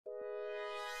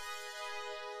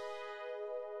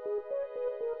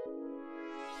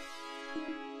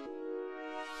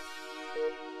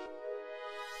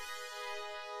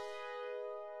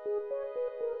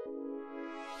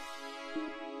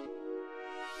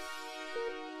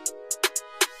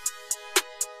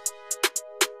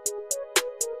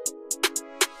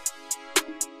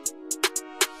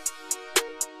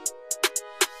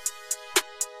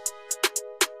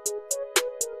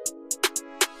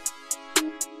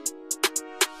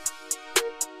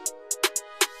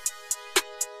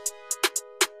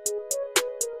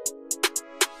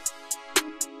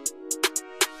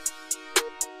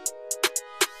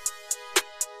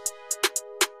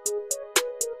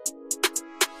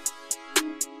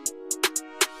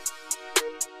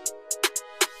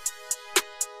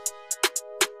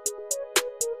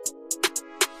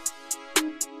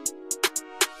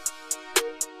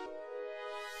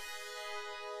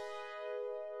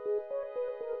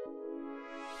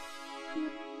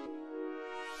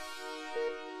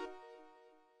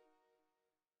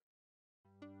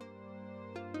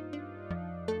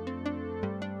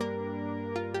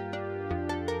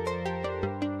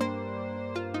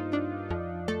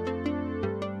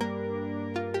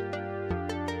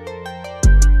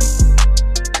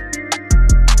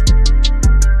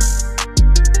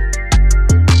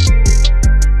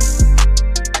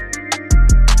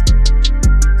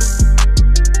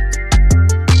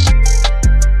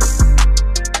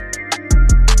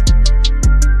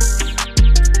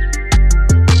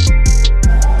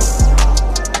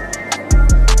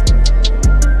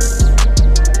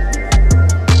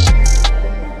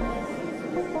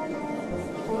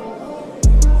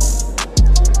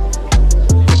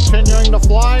Continuing to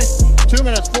fly, 2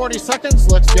 minutes 40 seconds.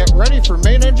 Let's get ready for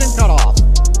main engine cutoff.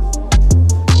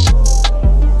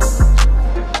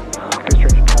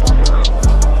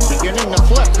 Beginning to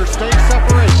flip for stage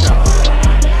separation.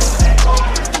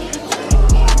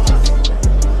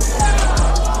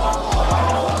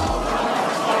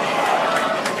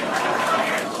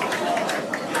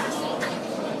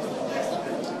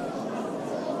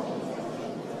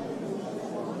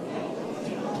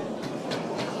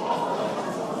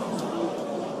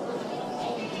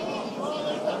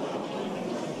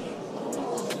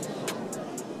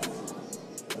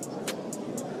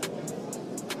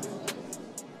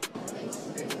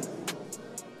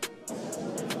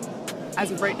 As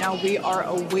of right now, we are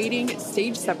awaiting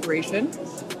stage separation,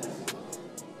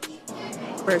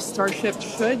 where Starship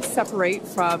should separate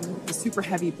from the Super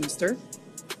Heavy booster.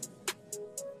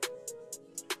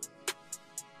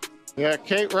 Yeah,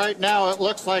 Kate, right now it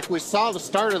looks like we saw the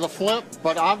start of the flip,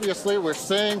 but obviously we're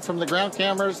seeing from the ground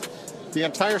cameras the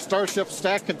entire Starship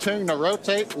stack continuing to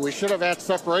rotate. We should have had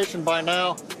separation by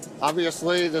now.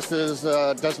 Obviously, this is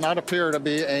does not appear to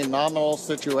be a nominal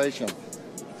situation.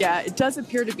 Yeah, it does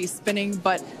appear to be spinning,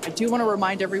 but I do want to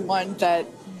remind everyone that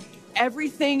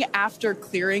everything after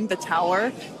clearing the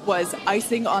tower was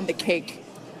icing on the cake.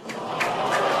 And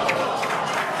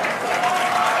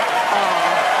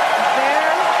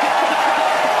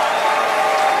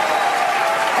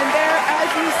there, as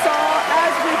you saw,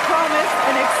 as we promised,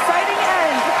 an exciting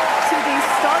end to the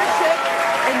Starship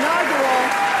inaugural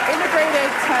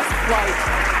integrated test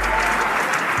flight.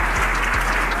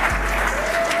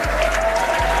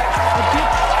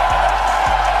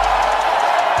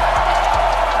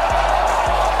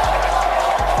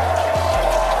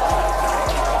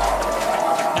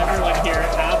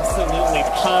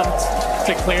 Pumped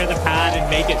to clear the pad and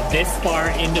make it this far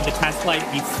into the test flight,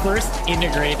 the first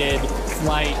integrated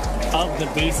flight of the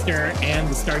booster and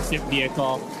the Starship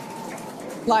vehicle.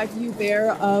 Live view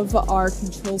there of our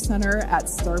control center at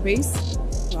Starbase,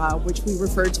 which we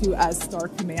refer to as Star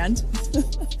Command.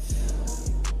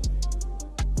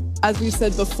 As we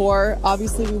said before,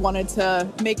 obviously we wanted to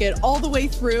make it all the way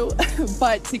through,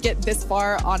 but to get this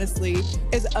far, honestly,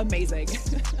 is amazing.